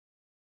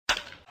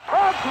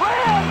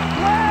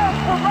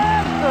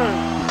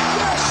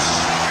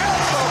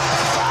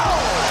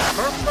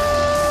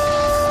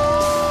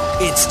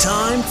It's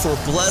time for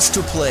Blessed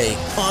to Play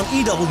on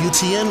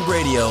EWTN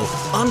Radio,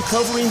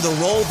 uncovering the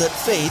role that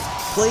faith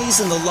plays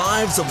in the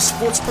lives of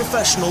sports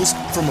professionals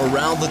from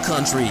around the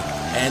country.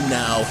 And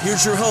now,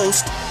 here's your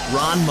host,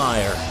 Ron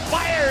Meyer.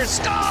 Fire,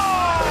 score!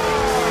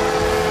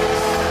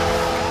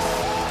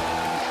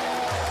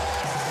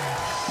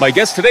 My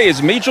guest today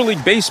is Major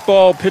League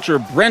Baseball pitcher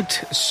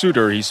Brent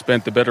Suter. He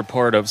spent the better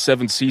part of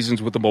 7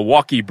 seasons with the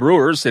Milwaukee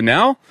Brewers, and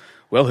now,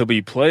 well, he'll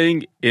be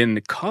playing in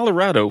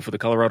Colorado for the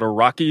Colorado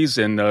Rockies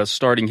and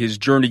starting his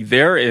journey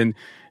there in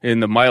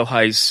the Mile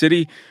High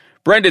City.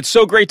 Brent, it's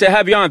so great to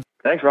have you on.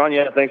 Thanks, Ron.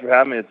 Yeah, thanks for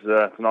having me.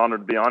 It's an honor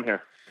to be on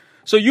here.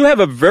 So you have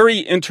a very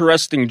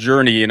interesting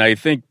journey, and I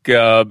think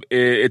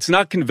it's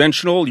not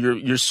conventional.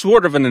 You're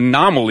sort of an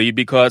anomaly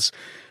because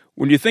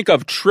when you think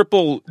of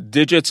triple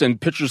digits and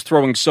pitchers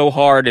throwing so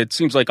hard, it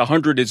seems like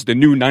 100 is the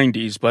new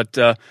 90s.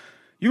 But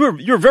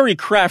you're very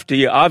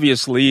crafty,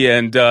 obviously,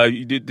 and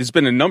there's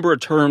been a number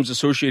of terms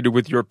associated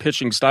with your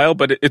pitching style,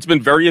 but it's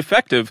been very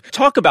effective.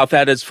 Talk about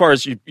that as far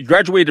as you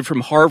graduated from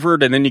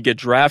Harvard and then you get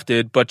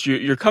drafted, but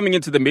you're coming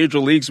into the major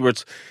leagues where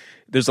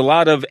there's a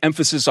lot of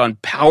emphasis on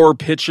power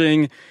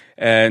pitching,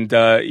 and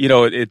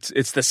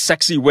it's the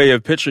sexy way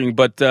of pitching.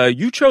 But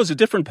you chose a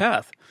different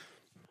path.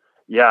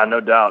 Yeah,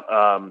 no doubt.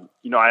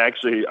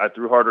 I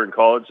threw harder in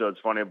college, so it's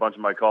funny. A bunch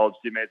of my college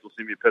teammates will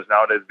see me pitch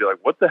nowadays and be like,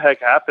 "What the heck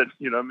happened?"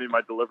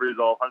 My delivery is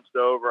all hunched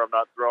over. I'm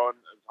not throwing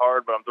as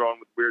hard, but I'm throwing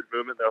with weird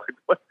movement. They're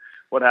like,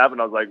 "What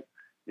happened?" I was like,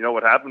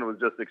 what happened was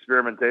just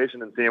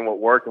experimentation and seeing what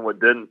worked and what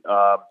didn't.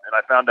 And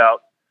I found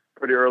out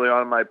pretty early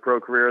on in my pro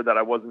career that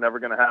I wasn't ever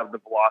going to have the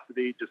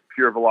velocity, just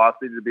pure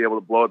velocity, to be able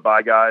to blow it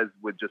by guys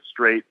with just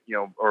straight,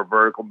 or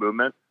vertical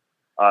movement.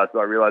 So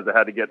I realized I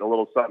had to get a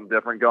little something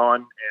different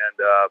going,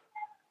 and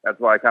that's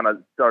why I kind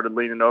of started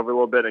leaning over a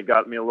little bit. It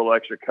got me a little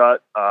extra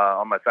cut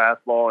on my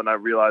fastball, and I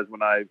realized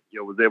when I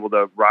was able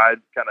to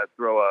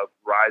throw a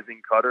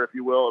rising cutter, if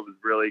you will, it was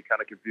really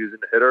kind of confusing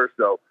the hitter.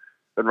 So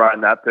been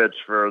riding that pitch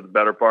for the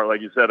better part,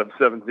 like you said, of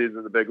 7 seasons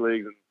in the big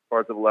leagues and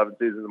parts of 11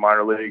 seasons in the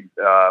minor leagues,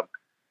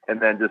 and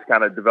then just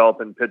kind of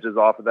developing pitches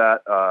off of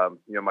that.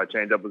 My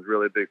changeup was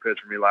really a big pitch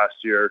for me last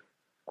year.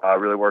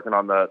 Really working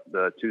on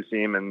the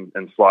two-seam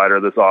and slider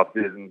this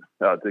offseason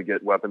to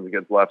get weapons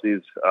against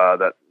lefties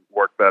that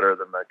work better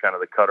than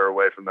the cutter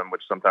away from them,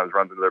 which sometimes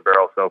runs into their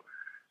barrel. So,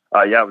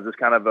 it was just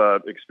kind of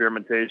a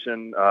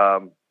experimentation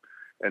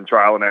and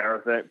trial and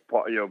error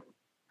thing,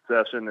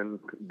 session and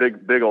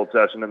big old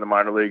session in the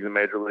minor leagues and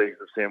major leagues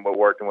of seeing what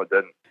worked and what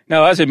didn't.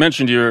 Now, as I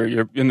mentioned,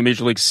 you're in the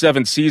major leagues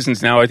 7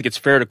 seasons now. I think it's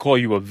fair to call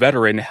you a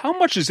veteran. How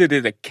much is it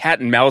a cat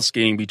and mouse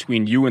game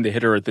between you and the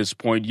hitter at this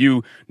point?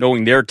 You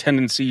knowing their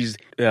tendencies,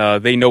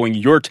 they knowing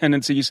your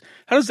tendencies.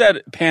 How does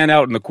that pan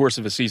out in the course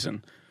of a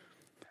season?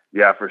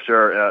 Yeah, for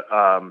sure.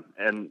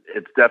 And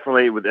it's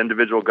definitely with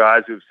individual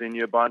guys who've seen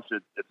you a bunch.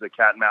 It's a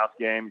cat and mouse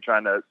game,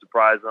 trying to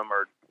surprise them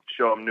or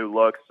show them new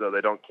looks so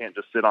they can't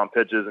just sit on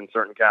pitches in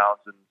certain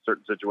counts and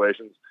certain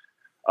situations.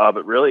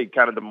 But really,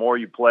 kind of the more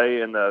you play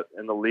in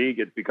the league,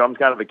 it becomes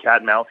kind of a cat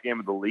and mouse game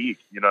of the league.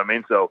 You know what I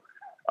mean? So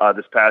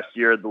this past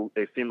year,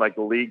 it seemed like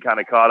the league kind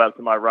of caught up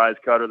to my rise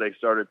cutter. They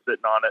started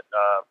sitting on it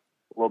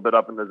a little bit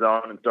up in the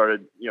zone and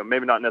started,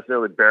 maybe not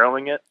necessarily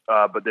barreling it,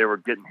 but they were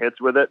getting hits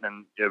with it,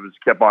 and it was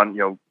kept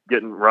on,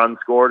 getting runs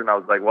scored. And I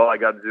was like, well, I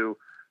got to do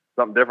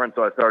something different.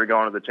 So I started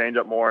going to the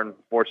changeup more, and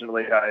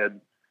fortunately, I had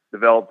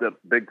developed it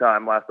big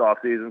time last off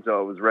season,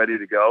 so it was ready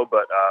to go.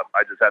 But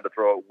I just had to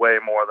throw it way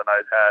more than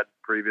I'd had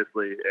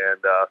previously, and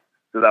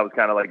so that was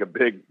kind of like a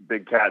big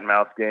cat and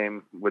mouse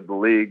game with the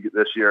league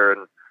this year.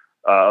 And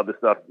other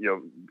stuff,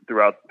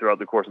 throughout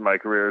the course of my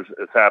career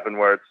has happened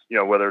where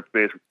it's, whether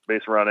it's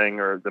base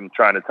running or them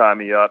trying to tie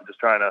me up, just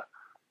trying to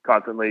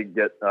constantly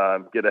get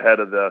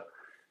ahead of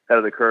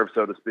the curve,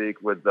 so to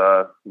speak, with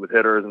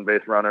hitters and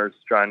base runners,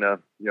 trying to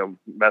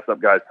mess up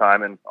guys'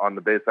 timing on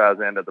the base paths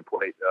and at the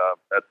plate.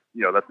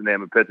 That's the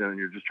name of pitching, and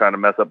you're just trying to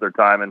mess up their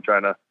time and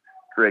trying to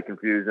create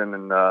confusion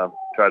and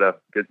try to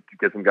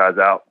get some guys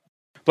out.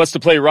 Blessed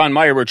to Play, Ron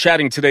Meyer. We're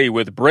chatting today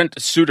with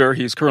Brent Suter.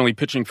 He's currently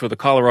pitching for the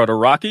Colorado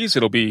Rockies.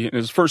 It'll be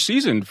his first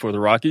season for the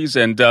Rockies.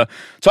 And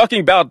talking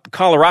about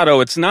Colorado,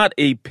 it's not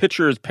a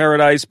pitcher's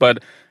paradise, but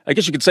I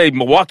guess you could say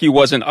Milwaukee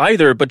wasn't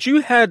either. But you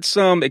had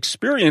some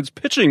experience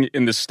pitching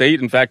in the state.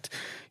 In fact,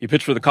 you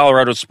pitched for the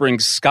Colorado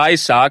Springs Sky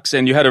Sox,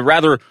 and you had a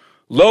rather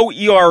low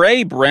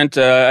ERA, Brent,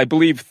 I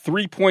believe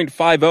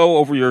 3.50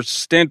 over your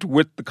stint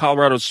with the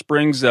Colorado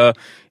Springs in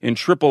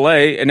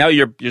AAA, and now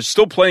you're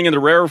still playing in the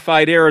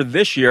rarefied air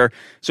this year.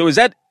 So is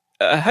that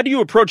how do you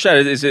approach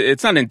that?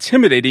 It's not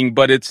intimidating,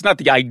 but it's not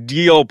the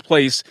ideal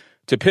place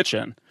to pitch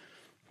in.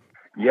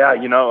 Yeah,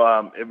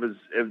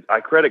 I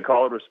credit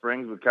Colorado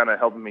Springs with kind of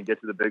helping me get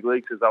to the big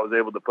leagues because I was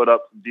able to put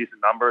up some decent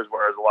numbers,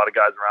 whereas a lot of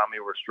guys around me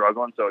were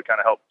struggling. So it kind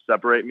of helped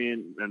separate me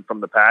and from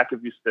the pack,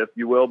 if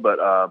you will. But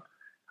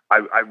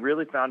I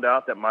really found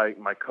out that my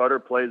cutter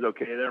plays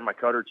okay there. My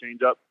cutter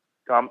changeup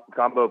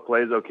combo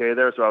plays okay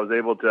there. So I was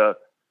able to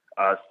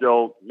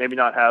still maybe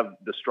not have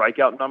the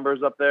strikeout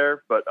numbers up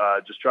there, but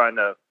just trying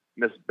to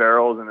miss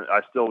barrels, and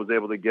I still was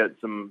able to get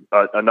some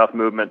enough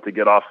movement to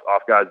get off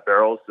guys'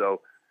 barrels.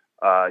 So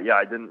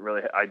I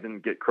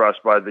didn't get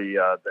crushed by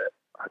the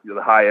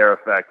high air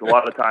effect. A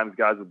lot of times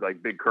guys with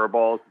like big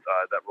curveballs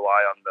that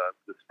rely on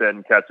the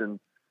spin catching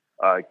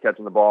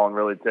the ball and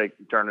really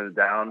turning it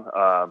down.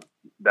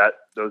 That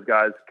those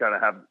guys kind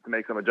of have to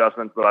make some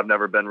adjustments, but I've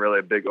never been really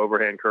a big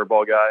overhand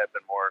curveball guy. I've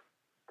been more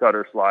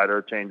cutter,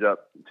 slider, change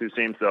up, two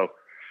seam. So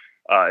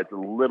it's a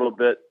little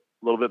bit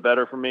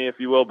better for me, if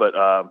you will, but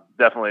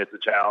definitely it's a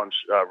challenge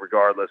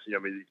regardless.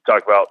 You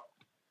talk about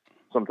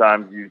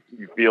sometimes you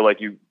feel like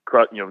you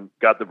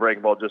got the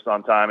breaking ball just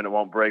on time and it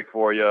won't break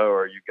for you,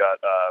 or you got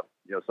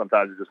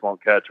sometimes it just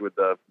won't catch with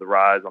the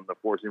rise on the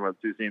four seam or the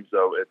two seam.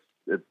 So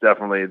it's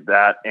definitely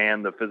that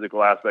and the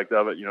physical aspect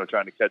of it.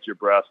 Trying to catch your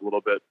breath a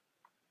little bit,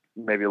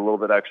 maybe a little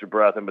bit extra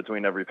breath in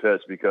between every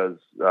pitch because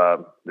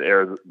the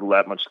air is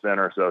that much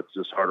thinner, so it's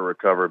just hard to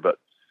recover. But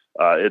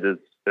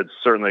it's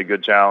certainly a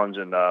good challenge,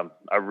 and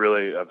I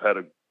really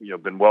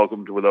have been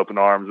welcomed with open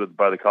arms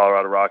by the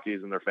Colorado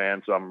Rockies and their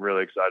fans, so I'm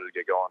really excited to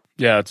get going.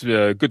 Yeah, it's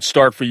a good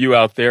start for you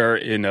out there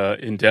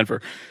in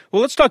Denver.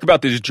 Well, let's talk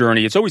about this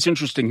journey. It's always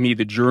interesting to me,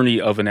 the journey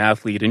of an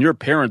athlete, and your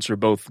parents are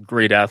both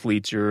great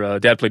athletes. Your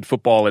dad played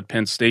football at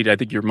Penn State. I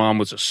think your mom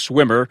was a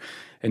swimmer,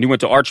 and you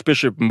went to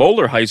Archbishop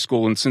Moeller High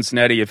School in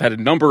Cincinnati. You've had a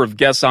number of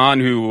guests on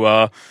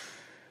who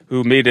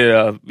made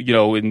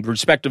in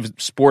respective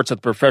sports at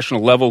the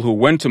professional level who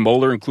went to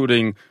Moeller,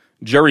 including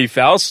Jerry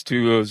Faust,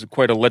 who was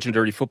quite a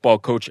legendary football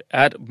coach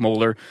at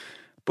Moeller.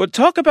 But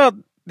talk about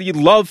the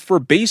love for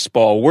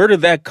baseball. Where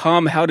did that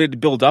come? How did it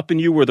build up in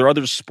you? Were there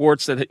other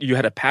sports that you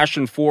had a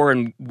passion for?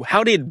 And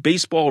how did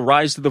baseball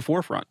rise to the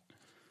forefront?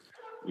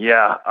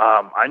 Yeah,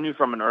 I knew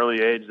from an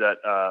early age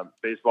that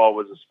baseball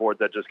was a sport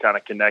that just kind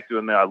of connected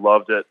with me. I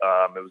loved it.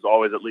 It was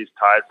always at least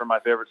tied for my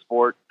favorite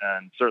sport,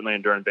 and certainly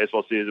during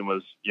baseball season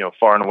was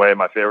far and away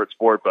my favorite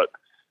sport. But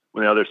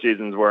when the other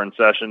seasons were in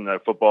session,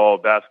 football,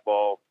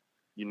 basketball,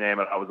 you name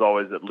it, I was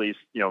always at least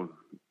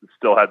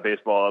still had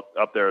baseball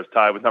up there as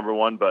tied with number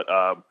one. But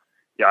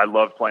I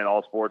loved playing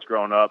all sports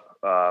growing up.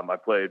 I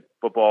played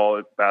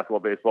football, basketball,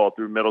 baseball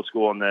through middle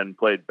school, and then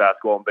played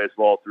basketball and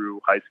baseball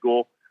through high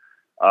school.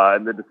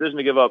 And the decision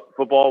to give up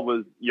football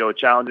was, a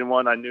challenging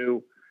one. I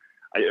knew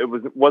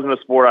it wasn't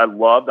a sport I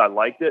loved. I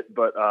liked it,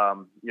 but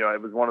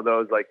it was one of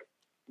those like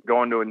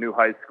going to a new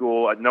high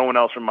school. No one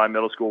else from my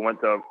middle school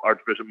went to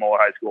Archbishop Moeller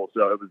High School,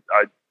 so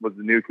I was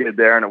the new kid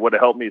there, and it would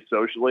have helped me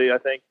socially, I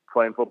think,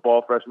 playing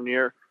football freshman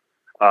year.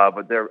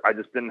 But I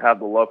just didn't have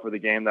the love for the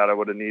game that I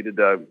would have needed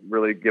to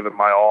really give it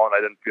my all, and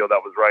I didn't feel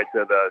that was right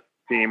to the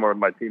team or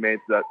my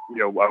teammates that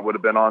I would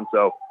have been on.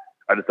 So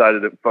I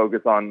decided to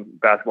focus on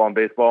basketball and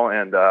baseball,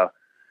 and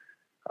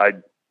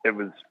it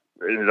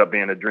ended up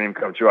being a dream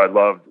come true. I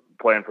loved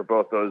playing for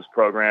both those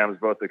programs.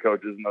 Both the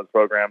coaches in those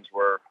programs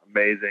were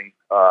amazing.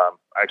 I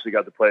actually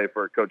got to play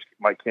for Coach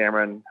Mike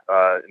Cameron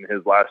in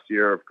his last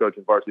year of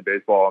coaching varsity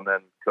baseball, and then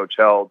Coach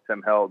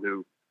Tim Held,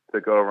 who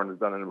took over and has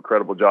done an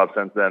incredible job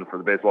since then for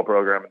the baseball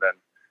program. And then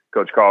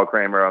Coach Carl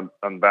Kramer on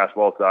the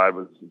basketball side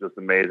was just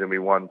amazing. We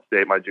won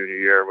state my junior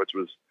year, which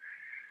was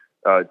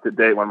to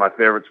date one of my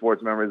favorite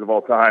sports memories of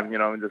all time.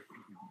 And just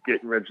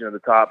getting reaching to the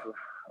top,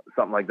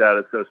 something like that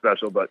is so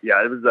special. But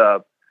yeah, it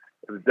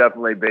was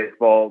definitely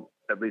baseball,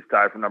 at least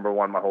tied for number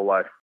one my whole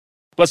life.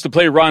 Blessed to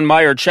play Ron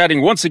Meyer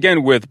chatting once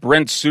again with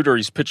Brent Suter.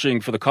 He's pitching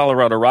for the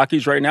Colorado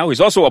Rockies right now. He's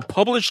also a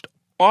published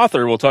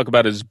author. We'll talk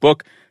about his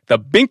book, The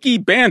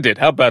Binky Bandit.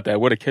 How about that?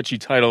 What a catchy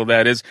title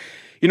that is.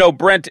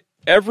 Brent,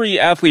 every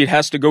athlete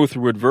has to go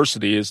through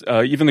adversity,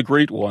 even the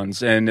great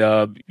ones. And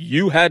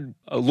you had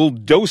a little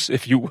dose,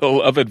 if you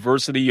will, of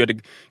adversity. You had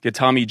to get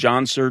Tommy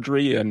John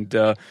surgery. And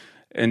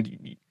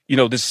these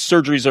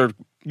surgeries are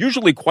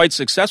usually quite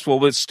successful,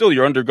 but still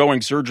you're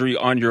undergoing surgery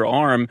on your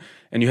arm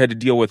and you had to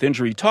deal with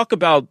injury. Talk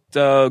about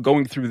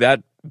going through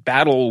that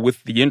battle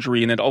with the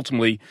injury and then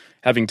ultimately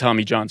having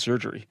Tommy John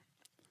surgery.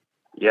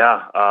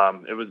 Yeah,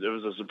 it was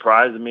a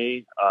surprise to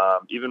me.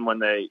 Even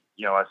when I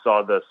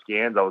saw the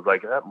scans, I was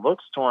like, that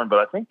looks torn,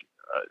 but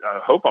I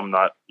hope I'm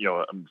not,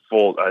 I'm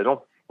full. I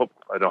don't hope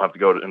I don't have to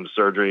go into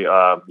surgery.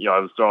 I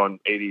was throwing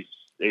 80,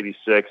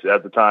 86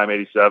 at the time,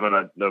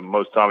 87. The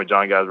most Tommy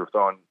John guys were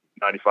throwing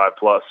 95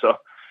 plus. So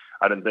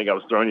I didn't think I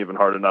was throwing even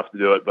hard enough to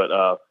do it, but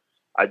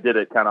I did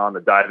it kind of on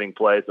the diving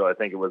play. So I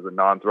think it was a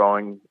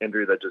non-throwing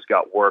injury that just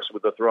got worse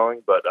with the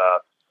throwing. But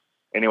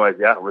anyways,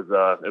 yeah, it was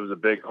a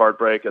big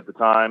heartbreak at the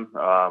time.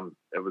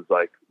 It was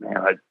like,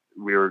 man,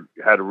 we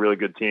had a really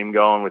good team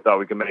going. We thought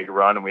we could make a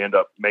run, and we ended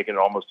up making it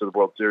almost to the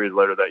World Series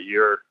later that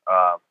year.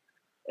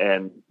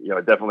 And I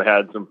definitely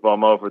had some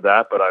FOMO for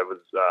that, but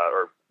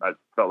I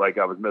felt like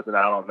I was missing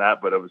out on that.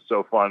 But it was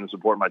so fun to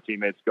support my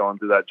teammates going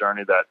through that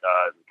journey that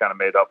kind of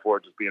made up for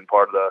it, just being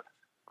part of the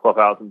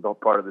clubhouse and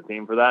part of the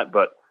team for that.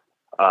 But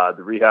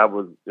the rehab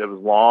was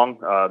long.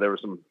 There were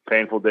some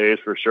painful days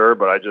for sure,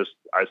 but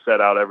I set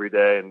out every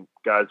day, and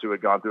guys who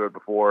had gone through it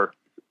before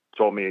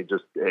told me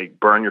just, hey,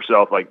 burn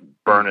yourself, like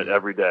burn it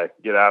every day,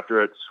 get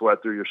after it,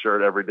 sweat through your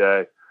shirt every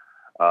day.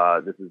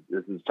 This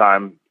is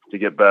time to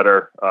get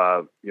better,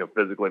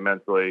 physically,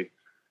 mentally,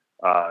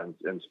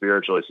 and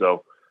spiritually.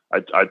 So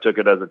I took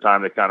it as a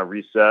time to kind of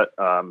reset.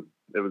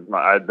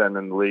 I'd been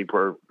in the league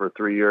for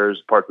 3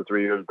 years, parts of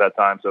 3 years at that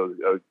time. So it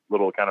was a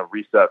little kind of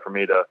reset for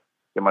me to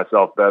get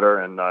myself better,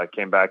 and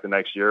came back the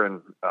next year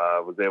and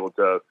was able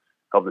to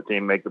help the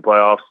team make the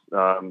playoffs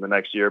the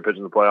next year,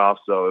 pitching the playoffs.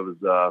 So it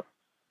was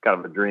kind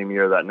of a dream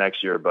year that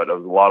next year, but it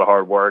was a lot of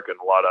hard work and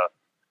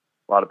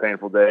a lot of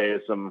painful days,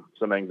 some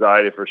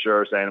anxiety for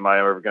sure, saying, am I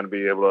ever going to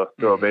be able to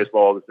throw a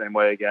baseball the same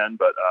way again?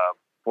 But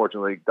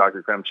fortunately,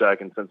 Dr. Kremchek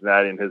in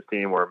Cincinnati and his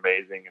team were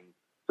amazing, and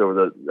so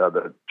were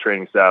the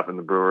training staff and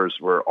the Brewers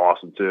were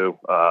awesome too,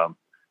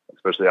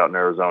 especially out in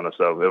Arizona.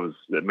 So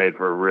it made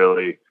for a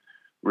really,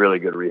 really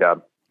good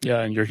rehab.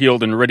 Yeah, and you're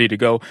healed and ready to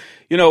go.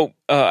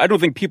 I don't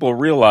think people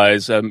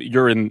realize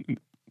you're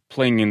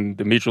playing in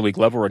the major league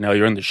level right now.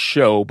 You're in the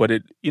show, but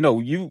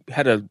you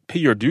had to pay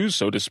your dues,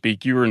 so to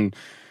speak. You were in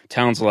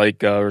towns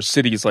like or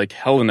cities like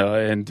Helena,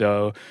 and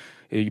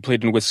you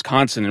played in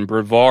Wisconsin and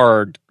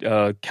Brevard,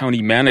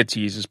 County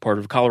Manatees as part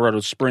of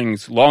Colorado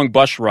Springs, long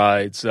bus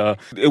rides.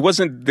 It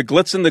wasn't the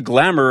glitz and the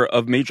glamour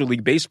of Major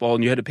League Baseball,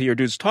 and you had to pay your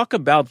dues. Talk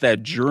about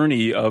that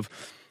journey of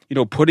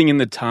putting in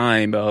the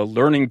time,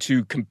 learning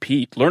to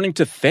compete, learning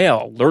to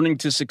fail, learning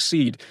to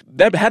succeed.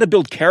 That had to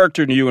build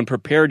character in you and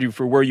prepared you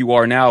for where you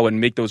are now and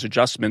make those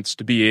adjustments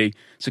to be a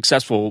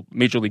successful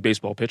Major League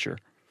Baseball pitcher.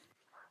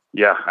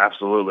 Yeah,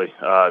 absolutely.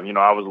 I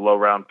was a low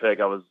round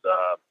pick. I was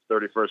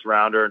 31st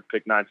rounder and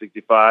picked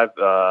 965,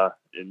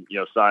 and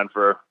signed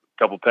for a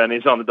couple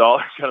pennies on the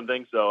dollar kind of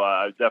thing. So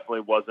I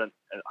definitely wasn't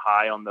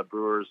high on the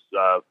Brewers'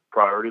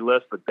 priority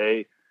list, but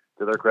to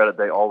their credit,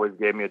 they always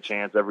gave me a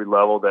chance every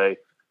level. They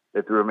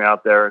threw me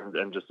out there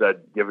and just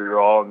said, give it your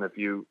all. And if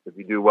you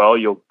do well,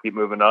 you'll keep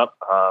moving up.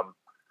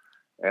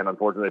 And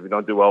unfortunately, if you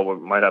don't do well, we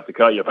might have to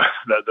cut you.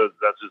 That's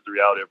just the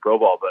reality of pro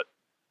ball. But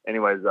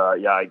anyways,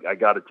 I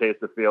got a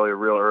taste of failure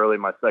real early.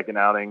 My second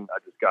outing, I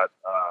just got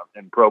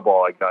in pro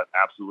ball. I got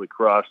absolutely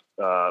crushed.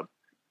 And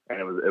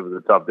it was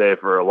a tough day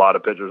for a lot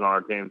of pitchers on our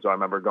team. So I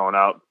remember going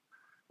out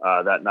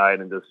that night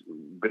and just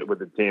bit with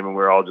the team. And we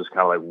were all just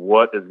kind of like,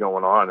 what is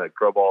going on? Like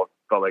pro ball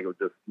felt like it was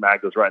just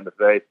smacked us right in the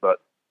face. But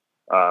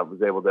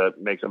was able to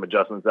make some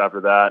adjustments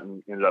after that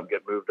and ended up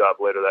getting moved up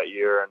later that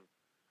year and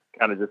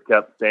kind of just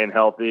kept staying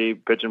healthy,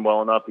 pitching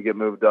well enough to get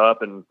moved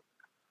up. And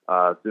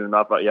soon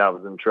enough, I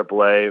was in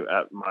AAA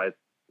at my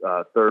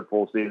third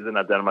full season,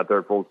 at the end of my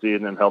third full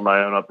season, and held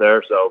my own up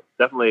there. So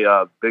definitely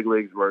big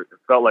leagues it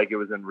felt like it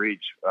was in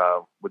reach,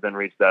 within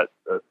reach that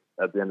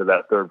at the end of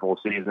that third full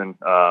season.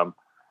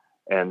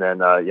 And then,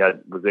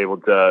 was able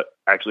to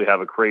actually have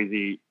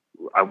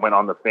I went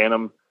on the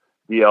Phantom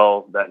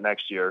DL that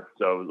next year.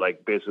 So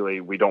like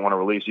basically we don't want to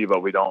release you,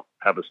 but we don't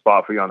have a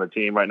spot for you on the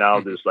team right now.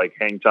 Just like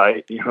hang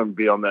tight, be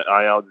on the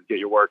IL, just get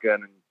your work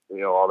in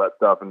and all that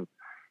stuff and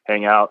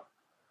hang out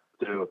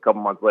to a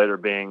couple months later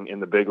being in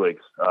the big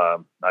leagues.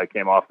 I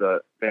came off the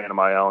Phantom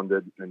IL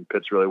and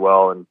pitched really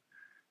well and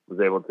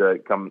was able to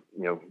come,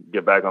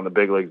 get back on the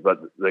big leagues. But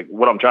like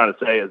what I'm trying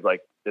to say is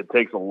like, it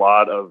takes a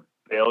lot of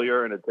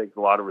failure and it takes a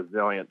lot of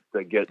resilience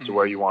to get to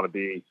where you want to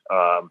be,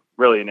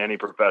 really in any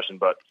profession,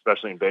 but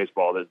especially in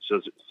baseball. It's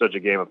just such a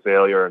game of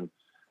failure and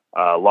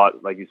a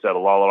lot, like you said, a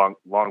lot of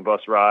long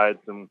bus rides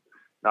and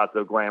not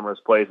so glamorous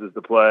places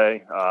to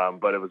play.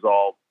 But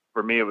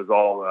for me, it was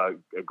all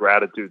a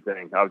gratitude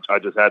thing. I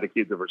just had to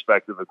keep the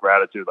perspective of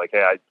gratitude. Like,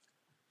 hey,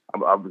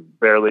 I was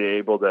barely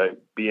able to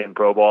be in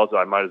pro ball, so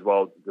I might as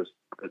well just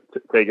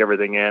take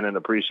everything in and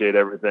appreciate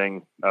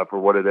everything for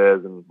what it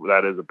is, and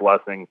that is a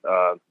blessing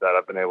that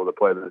I've been able to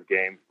play this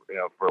game,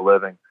 for a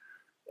living.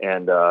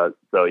 And it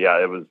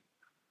was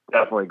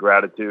definitely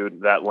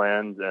gratitude, that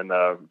lens, and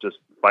just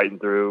fighting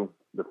through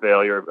the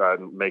failure,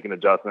 making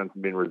adjustments,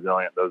 and being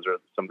resilient. Those are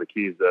some of the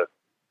keys to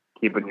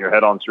keeping your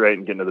head on straight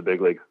and getting to the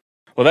big leagues.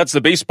 Well, that's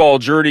the baseball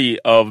journey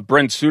of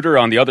Brent Suter.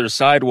 On the other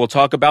side, we'll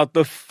talk about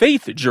the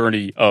faith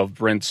journey of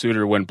Brent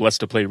Suter when Blessed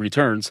to Play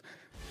returns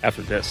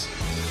after this.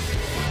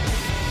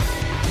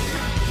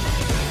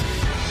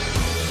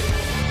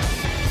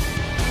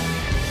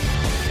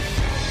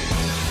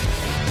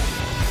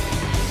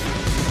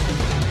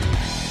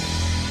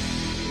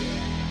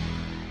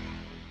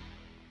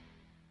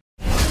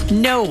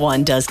 No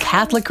one does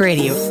Catholic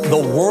radio the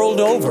world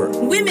over.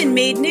 Women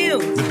Made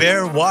New. The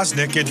Bear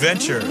Wozniak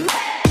Adventure.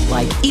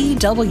 Like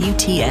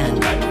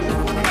EWTN.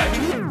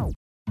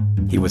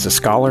 He was a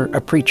scholar, a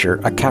preacher,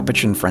 a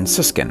Capuchin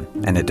Franciscan,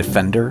 and a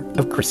defender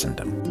of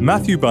Christendom.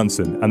 Matthew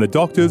Bunsen and the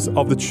Doctors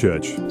of the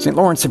Church. St.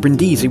 Lawrence of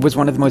Brindisi was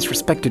one of the most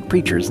respected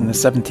preachers in the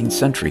 17th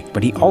century,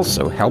 but he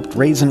also helped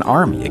raise an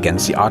army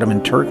against the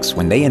Ottoman Turks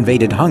when they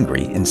invaded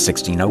Hungary in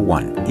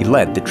 1601. He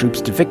led the troops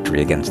to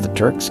victory against the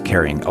Turks,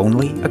 carrying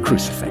only a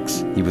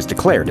crucifix. He was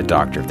declared a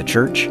Doctor of the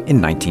Church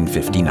in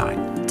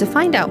 1959. To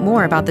find out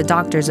more about the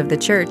Doctors of the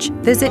Church,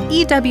 visit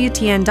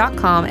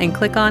EWTN.com and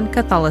click on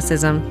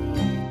Catholicism.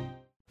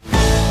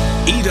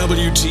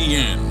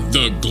 EWTN,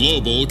 the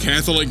Global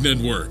Catholic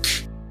Network.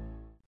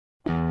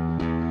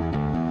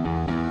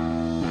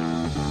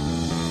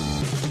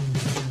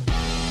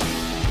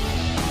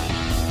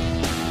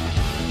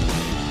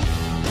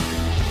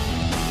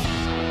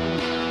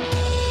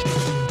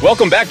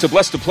 Welcome back to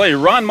Blessed to Play.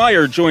 Ron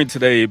Meyer joined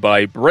today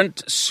by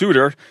Brent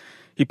Suter.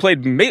 He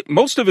played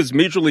most of his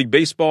Major League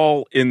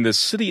Baseball in the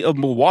city of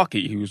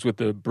Milwaukee. He was with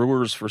the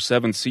Brewers for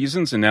 7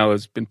 seasons and now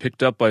has been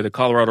picked up by the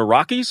Colorado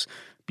Rockies.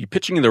 Be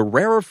pitching in the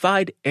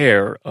rarefied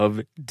air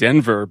of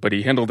Denver, but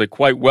he handled it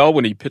quite well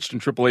when he pitched in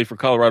AAA for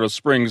Colorado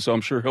Springs, so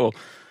I'm sure he'll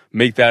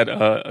make that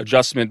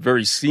adjustment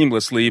very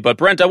seamlessly. But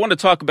Brent, I want to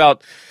talk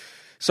about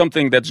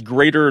something that's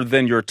greater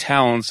than your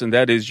talents, and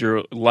that is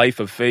your life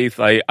of faith.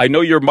 I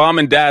know your mom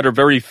and dad are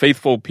very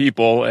faithful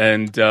people,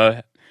 and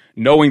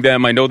knowing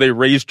them, I know they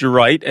raised you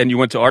right, and you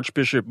went to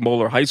Archbishop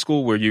Moeller High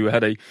School where you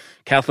had a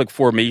Catholic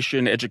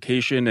formation,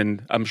 education,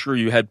 and I'm sure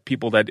you had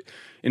people that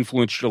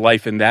influenced your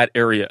life in that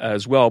area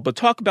as well. But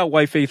talk about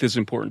why faith is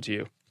important to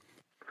you.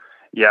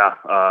 Yeah,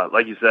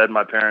 like you said,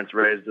 my parents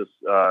raised us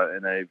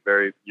in a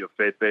very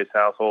faith-based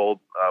household.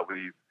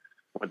 We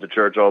went to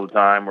church all the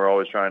time. We're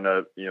always trying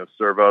to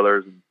serve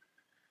others, and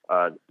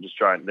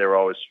they were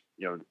always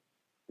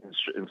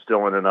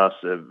instilling in us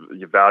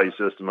a value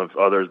system of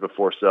others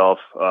before self,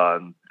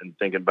 and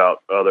thinking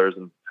about others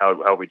and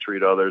how we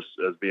treat others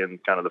as being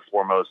kind of the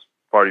foremost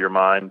part of your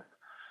mind,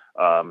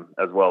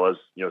 as well as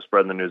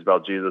spreading the news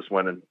about Jesus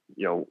when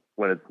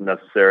it's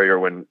necessary or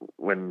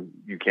when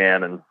you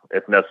can, and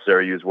if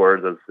necessary, use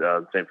words,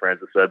 as St.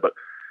 Francis said. But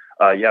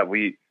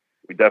we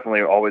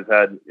definitely always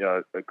had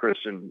a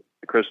Christian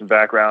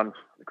background,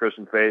 a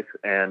Christian faith,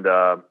 and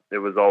it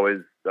was always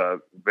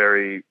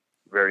very,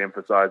 very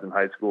emphasized in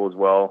high school as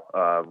well.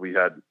 We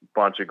had a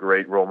bunch of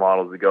great role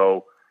models to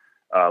go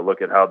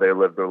look at how they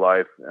lived their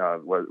life,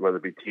 whether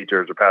it be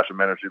teachers or pastor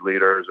ministry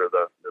leaders or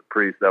the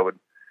priests that would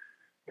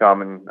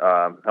come and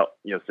help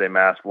say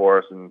mass for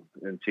us and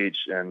teach,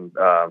 and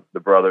the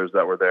brothers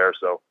that were there.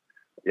 So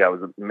yeah, it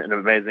was an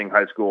amazing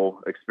high school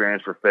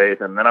experience for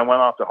faith. And then I went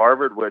off to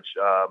Harvard, which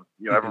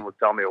everyone was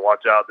telling me to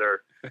watch out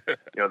there.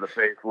 The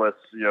faithless,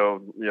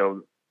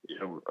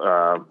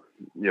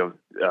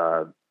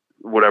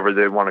 whatever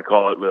they want to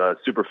call it,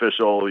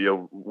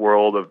 superficial,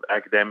 world of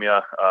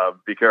academia.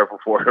 Be careful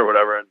for it or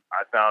whatever. And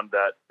I found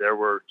that there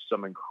were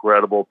some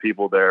incredible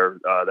people there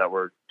that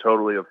were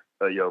totally,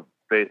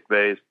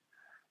 faith-based,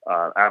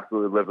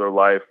 absolutely lived their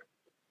life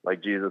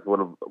like Jesus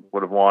would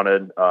have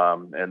wanted.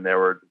 And there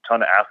were a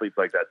ton of athletes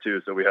like that too.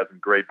 So we had some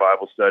great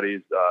Bible studies.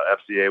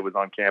 FCA was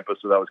on campus,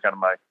 so that was kind of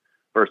my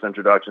first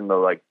introduction to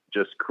like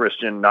just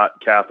Christian,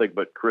 not Catholic,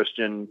 but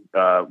Christian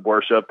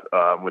worship,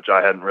 which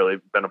I hadn't really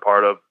been a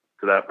part of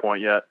to that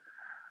point yet.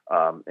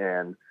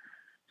 And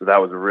so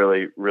that was a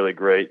really, really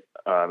great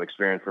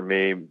experience for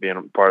me, being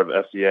a part of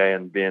FCA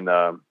and being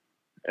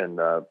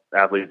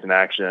Athletes in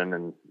Action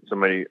and so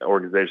many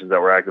organizations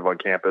that were active on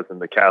campus, and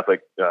the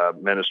Catholic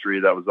ministry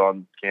that was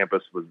on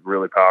campus was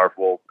really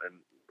powerful and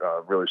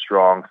really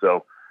strong.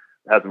 So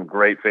had some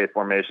great faith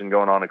formation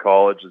going on in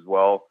college as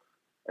well.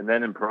 And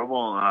then in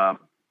Provo,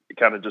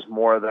 kind of just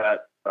more of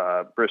that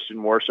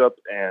Christian worship,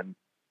 and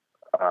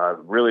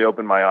really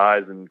opened my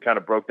eyes and kind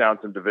of broke down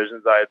some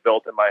divisions I had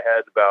built in my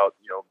head about,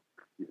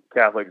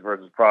 Catholics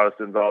versus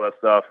Protestants, all that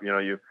stuff,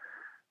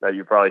 that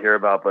you probably hear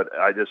about. But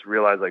I just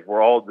realized like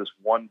we're all just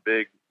one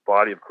big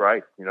body of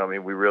Christ. We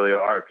really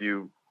are. If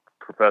you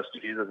profess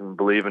Jesus and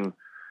believe in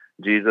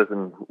Jesus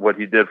and what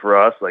he did for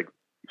us, like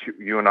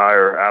you and I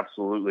are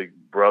absolutely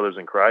brothers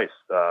in Christ.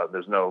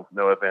 There's no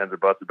ifs, ands, or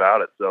buts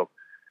about it. So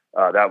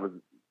that was,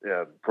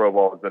 Pro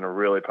Bowl has been a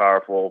really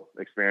powerful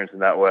experience in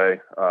that way.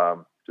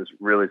 Just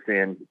really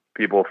seeing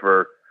people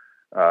who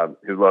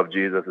love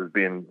Jesus as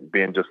being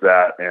just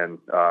that. And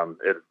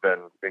it's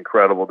been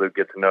incredible to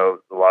get to know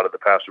a lot of the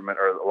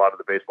a lot of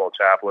the baseball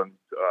chaplains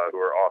who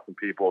are awesome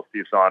people.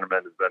 Steve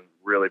Sonderman has been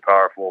really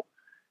powerful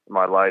in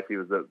my life. He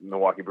was the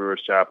Milwaukee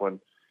Brewers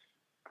chaplain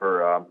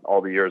for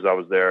all the years I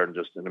was there, and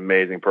just an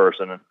amazing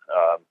person, and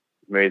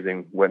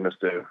amazing witness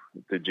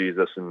to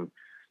Jesus, and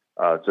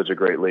such a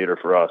great leader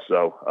for us.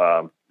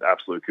 So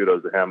absolute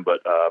kudos to him, but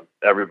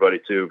everybody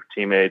too,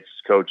 teammates,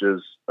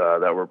 coaches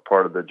that were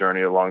part of the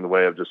journey along the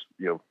way of just,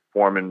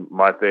 forming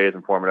my faith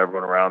and forming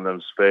everyone around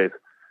them's faith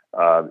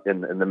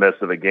in the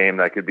midst of a game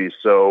that could be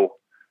so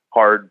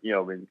hard,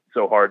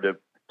 so hard to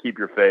keep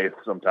your faith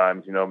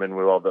sometimes,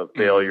 with all the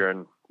failure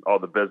and all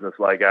the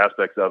business-like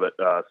aspects of it.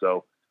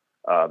 So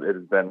it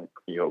has been,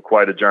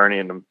 quite a journey,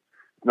 and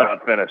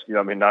not finished,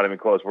 not even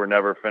close. We're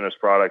never finished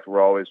products.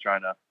 We're always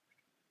trying to,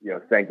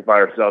 sanctify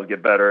ourselves,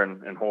 get better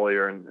and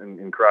holier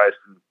in Christ,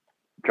 and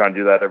trying to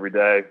do that every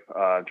day.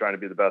 Trying to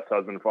be the best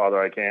husband and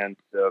father I can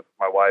to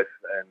my wife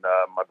and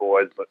my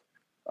boys. But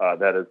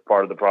that is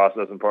part of the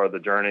process and part of the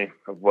journey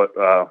of what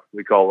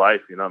we call life.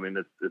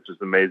 It's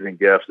just an amazing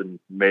gift, and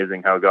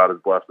amazing how God has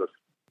blessed us.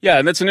 Yeah,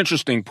 and that's an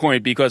interesting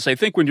point, because I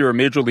think when you're a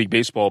Major League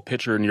Baseball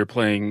pitcher and you're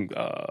playing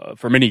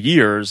for many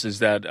years, is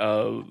that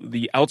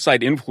the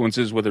outside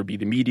influences, whether it be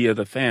the media,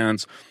 the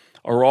fans,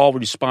 are all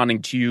responding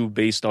to you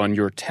based on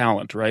your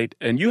talent, right?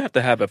 And you have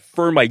to have a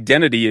firm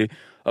identity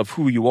of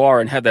who you are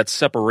and have that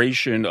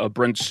separation of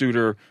Brent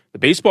Suter, the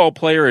baseball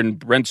player, and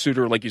Brent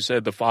Suter, like you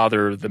said, the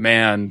father, the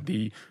man,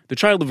 the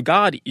child of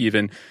God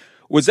even.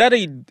 Was that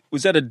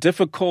a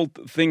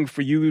difficult thing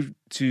for you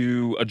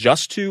to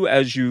adjust to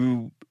as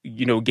you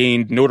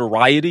gained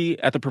notoriety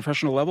at the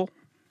professional level?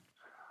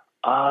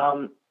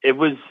 It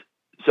was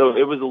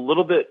a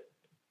little bit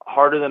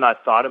harder than I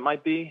thought it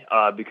might be,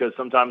 because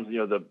sometimes,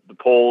 the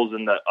polls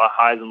and the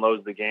highs and lows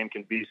of the game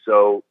can be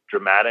so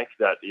dramatic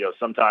that,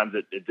 sometimes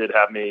it did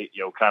have me,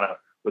 kind of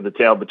with the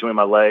tail between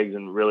my legs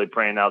and really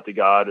praying out to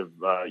God of,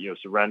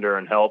 surrender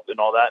and help and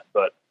all that.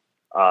 But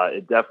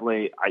it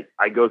definitely,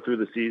 I go through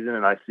the season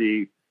and I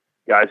see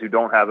guys who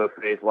don't have a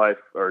faith life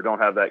or don't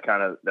have that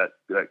kind of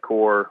that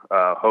core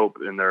hope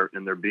in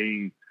their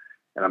being,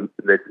 and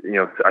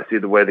I see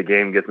the way the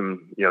game gets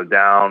them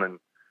down and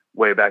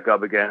way back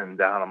up again and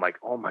down. I'm like,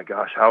 oh my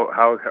gosh, how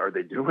are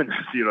they doing this?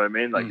 You know what I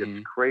mean? Like,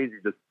 It's crazy.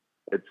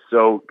 It's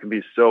can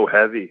be so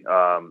heavy,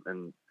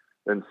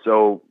 and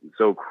so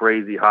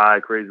crazy high,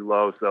 crazy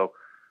low. So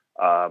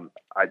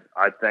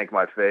I thank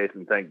my faith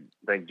and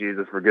thank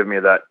Jesus for giving me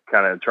that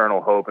kind of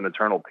eternal hope and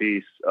eternal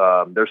peace.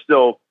 There's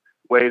still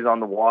waves on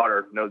the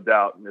water, no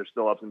doubt, and there's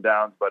still ups and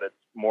downs, but it's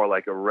more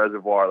like a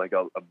reservoir, like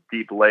a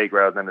deep lake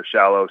rather than a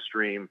shallow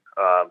stream,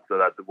 so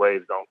that the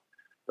waves don't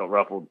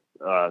ruffle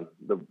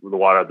the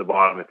water at the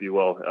bottom, if you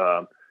will.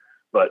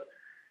 But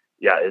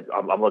yeah,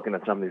 I'm looking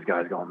at some of these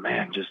guys going,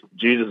 man, just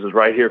Jesus is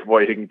right here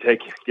for you. He can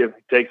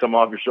take some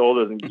off your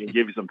shoulders and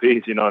give you some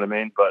peace. You know what I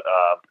mean? But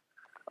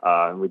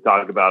and we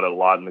talk about it a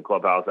lot in the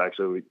clubhouse.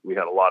 Actually, we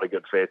had a lot of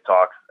good faith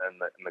talks in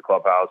the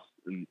clubhouse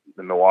in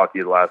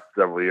Milwaukee the last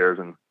several years,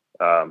 and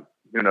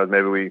who knows,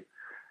 maybe we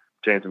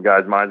changed some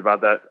guys' minds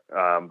about that.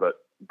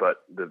 But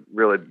the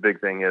really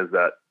big thing is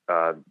that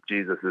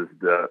Jesus is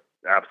the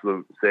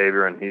absolute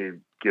savior, and he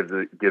gives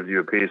you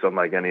a peace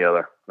unlike any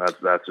other.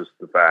 That's just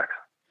the facts.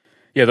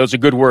 Yeah, those are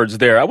good words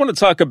there. I want to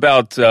talk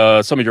about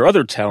some of your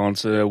other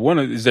talents. One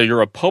is that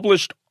you're a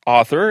published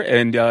author,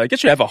 and I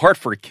guess you have a heart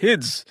for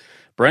kids,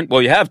 Brent.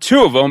 Well, you have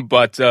two of them,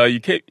 but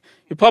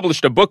you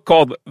published a book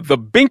called The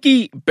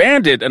Binky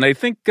Bandit, and I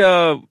think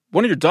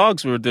one of your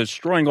dogs were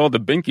destroying all the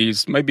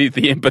binkies. Might be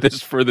the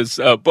impetus for this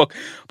book.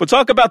 But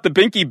talk about The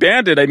Binky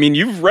Bandit. I mean,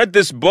 you've read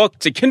this book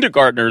to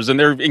kindergartners, and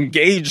they're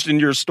engaged in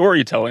your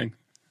storytelling.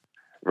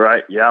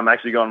 Right. Yeah, I'm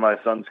actually going to my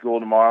son's school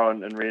tomorrow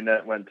and reading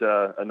it. Went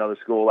to another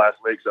school last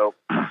week, so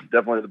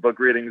definitely the book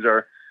readings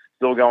are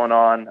still going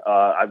on.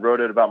 I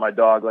wrote it about my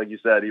dog. Like you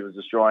said, he was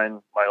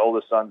destroying my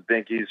oldest son's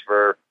binkies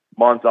for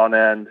months on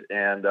end,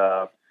 and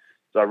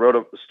so I wrote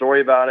a story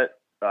about it,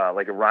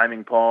 like a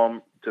rhyming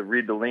poem to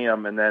read to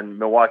Liam, and then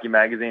Milwaukee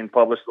Magazine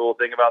published a little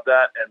thing about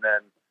that, and then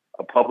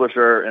a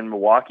publisher in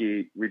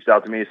Milwaukee reached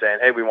out to me saying,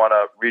 hey, we want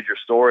to read your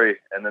story,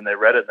 and then they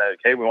read it and they're like,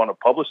 hey, we want to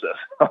publish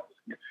this.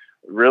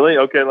 Really?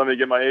 Okay, let me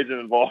get my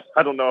agent involved.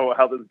 I don't know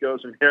how this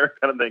goes from here,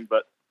 kind of thing.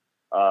 But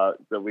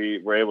so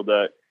we were able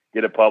to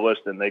get it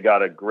published, and they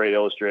got a great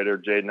illustrator,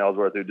 Jaden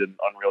Ellsworth, who did an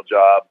unreal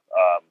job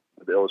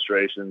with the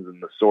illustrations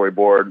and the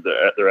storyboard.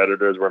 Their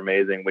editors were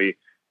amazing. We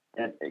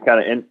kind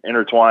of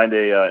intertwined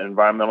a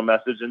environmental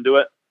message into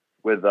it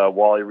with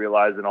Wally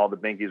realizing all the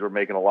binkies were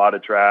making a lot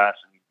of trash,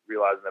 and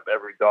realizing that if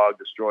every dog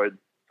destroyed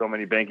so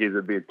many binkies,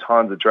 it'd be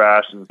tons of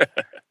trash. And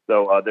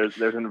so there's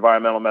an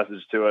environmental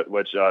message to it,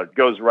 which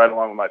goes right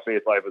along with my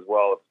faith life as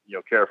well.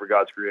 Care for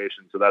God's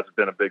creation. So that's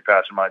been a big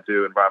passion of mine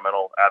too,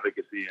 environmental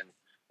advocacy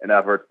and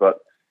efforts. But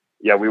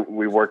yeah,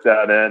 we worked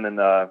that in, and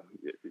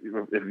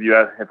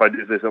if I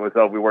do say so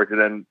myself, we worked it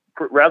in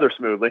rather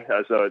smoothly.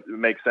 So it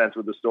makes sense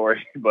with the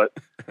story. But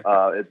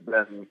it's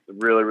been a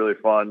really, really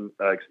fun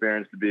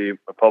experience to be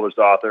a published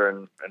author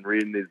and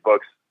reading these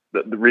books,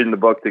 reading the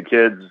book to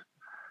kids.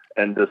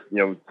 And just,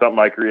 something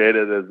I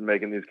created is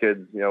making these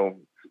kids,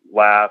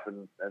 laugh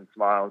and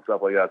smile and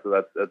stuff like that. So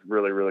that's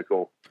really, really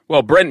cool.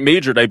 Well, Brent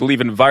majored, I believe,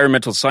 in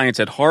environmental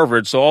science at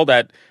Harvard. So all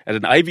that at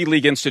an Ivy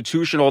League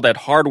institution, all that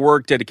hard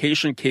work,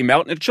 dedication came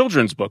out in a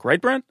children's book, right,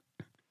 Brent?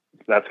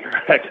 That's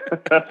correct.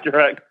 That's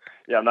correct.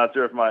 Yeah, I'm not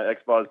sure if my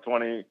XPOS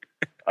 20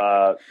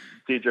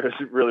 teacher is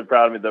really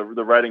proud of me.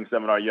 The writing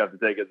seminar you have to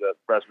take as a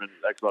freshman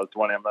XPOS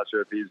 20, I'm not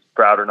sure if he's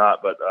proud or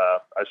not, but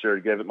I sure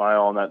gave it my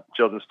all on that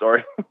children's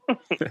story.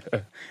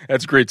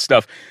 That's great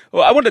stuff.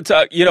 Well, I wanted to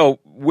talk,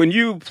 when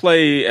you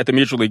play at the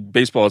Major League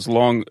Baseball as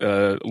long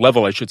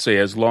level, I should say,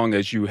 as long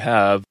as you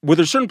have, were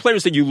there certain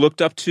players that you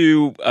looked up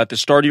to at the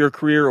start of your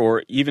career,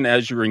 or even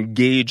as you're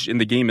engaged in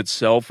the game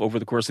itself over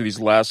the course of these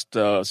last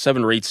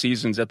 7 or 8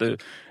 seasons at the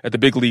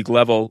big league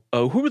level?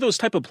 Who were those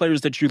type of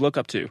players that you look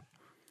up to?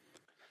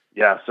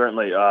 Yeah,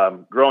 certainly.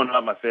 Growing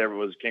up, my favorite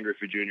was Ken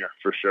Griffey Jr.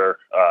 for sure.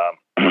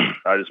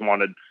 I just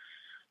wanted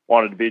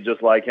to be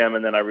just like him,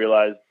 and then I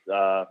realized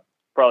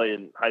probably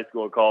in high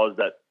school or college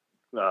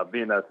that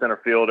being a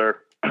center fielder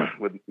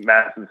with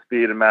massive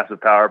speed and massive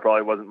power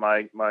probably wasn't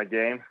my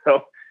game.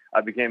 So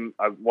I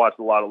watched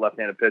a lot of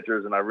left-handed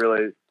pitchers, and I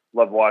really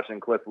loved watching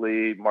Cliff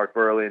Lee, Mark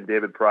Burley, and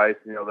David Price.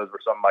 Those were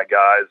some of my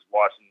guys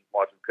watching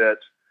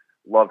pitch.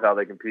 Loved how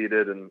they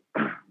competed, and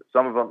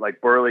some of them,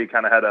 like Burley,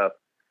 kind of had a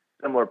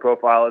similar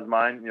profile as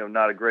mine,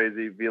 not a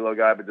crazy velo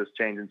guy, but just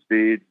changing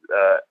speeds,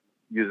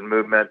 using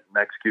movement and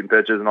executing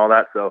pitches and all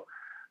that. So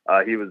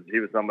he was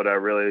somebody I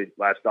really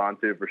latched on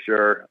to for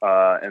sure.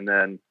 And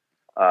then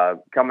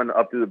coming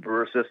up through the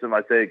Brewer system,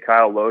 I'd say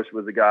Kyle Loesch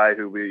was a guy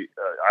who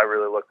I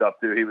really looked up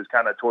to. He was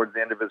kind of towards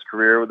the end of his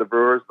career with the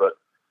Brewers, but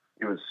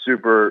he was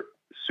super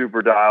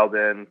dialed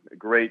in,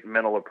 great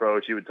mental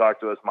approach. He would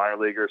talk to us minor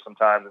leaguers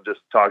sometimes and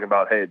just talking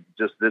about, hey,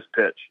 just this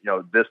pitch,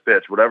 this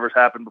pitch, whatever's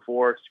happened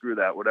before, screw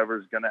that.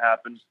 Whatever's going to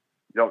happen,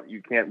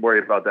 you can't worry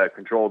about that.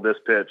 Control this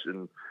pitch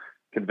and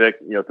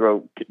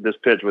throw this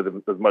pitch with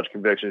as much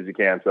conviction as you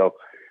can. So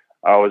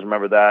I always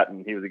remember that,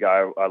 and he was a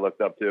guy I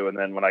looked up to. And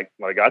then when I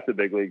got to the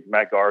big leagues,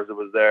 Matt Garza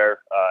was there,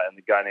 and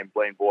the guy named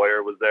Blaine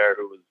Boyer was there,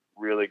 who was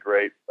really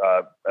great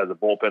as a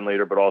bullpen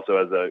leader, but also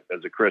as a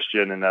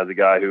Christian and as a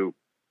guy who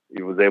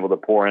he was able to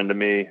pour into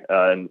me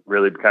and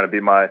really kind of be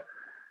my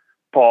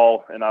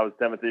Paul, and I was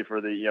Timothy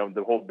for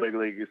the whole big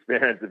league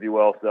experience, if you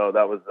will. So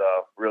that was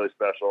really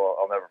special.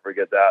 I'll never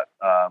forget that.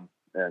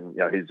 And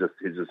he's just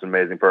an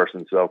amazing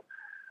person. So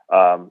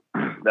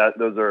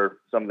those are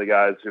some of the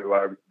guys who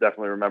I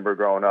definitely remember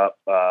growing up.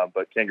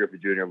 But Ken Griffey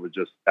Jr. was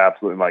just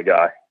absolutely my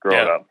guy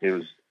growing up. He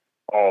was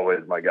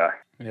always my guy.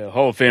 Yeah,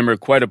 Hall of Famer,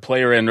 quite a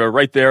player, and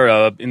right there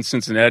in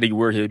Cincinnati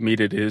where he made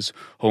it his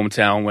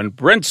hometown. When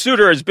Brent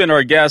Suter has been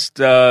our guest,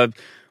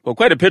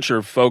 quite a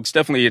pitcher, folks,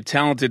 definitely a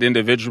talented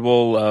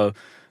individual,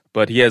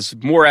 but he has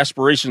more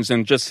aspirations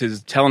than just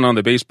his talent on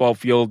the baseball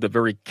field, a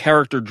very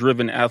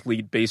character-driven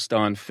athlete based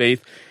on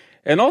faith.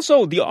 And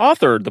also the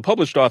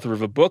published author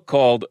of a book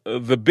called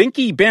The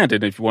Binky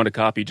Bandit. If you want a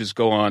copy, just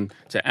go on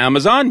to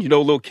Amazon. A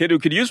little kid who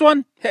could use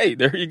one? Hey,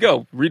 there you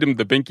go. Read him,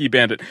 The Binky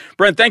Bandit.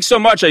 Brent, thanks so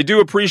much. I do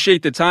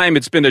appreciate the time.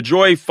 It's been a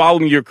joy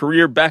following your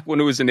career back when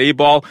it was in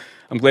A-ball.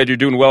 I'm glad you're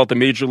doing well at the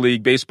Major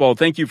League Baseball.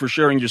 Thank you for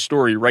sharing your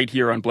story right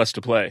here on Blessed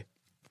to Play.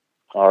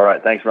 All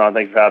right. Thanks, Ron.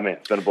 Thanks for having me.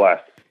 It's been a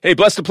blast. Hey,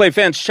 Blessed to Play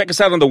fans, check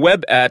us out on the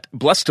web at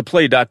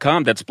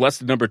blessedtoplay.com. That's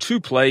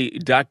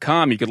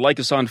blessed2play.com. You can like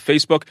us on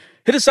Facebook.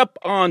 Hit us up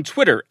on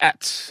Twitter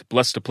at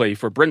Blessed to Play.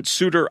 For Brent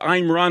Suter,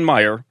 I'm Ron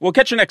Meyer. We'll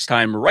catch you next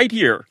time right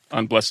here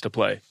on Blessed to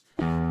Play.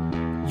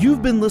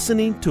 You've been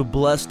listening to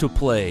Blessed to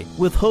Play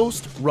with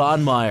host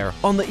Ron Meyer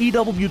on the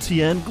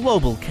EWTN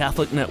Global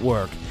Catholic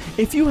Network.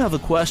 If you have a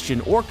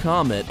question or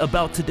comment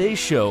about today's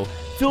show,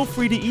 feel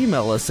free to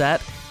email us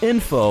at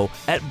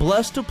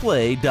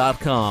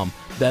info@blessedtoplay.com.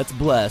 That's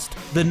blessed,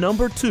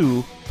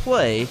 2,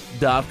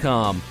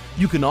 play.com.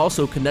 You can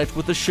also connect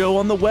with the show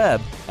on the web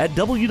at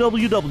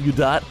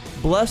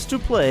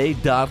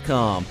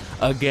www.blessedtoplay.com.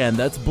 Again,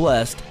 that's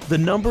blessed,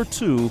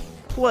 2,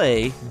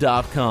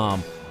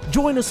 play.com.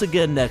 Join us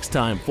again next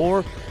time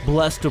for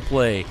Blessed to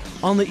Play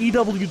on the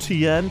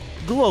EWTN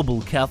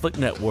Global Catholic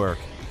Network.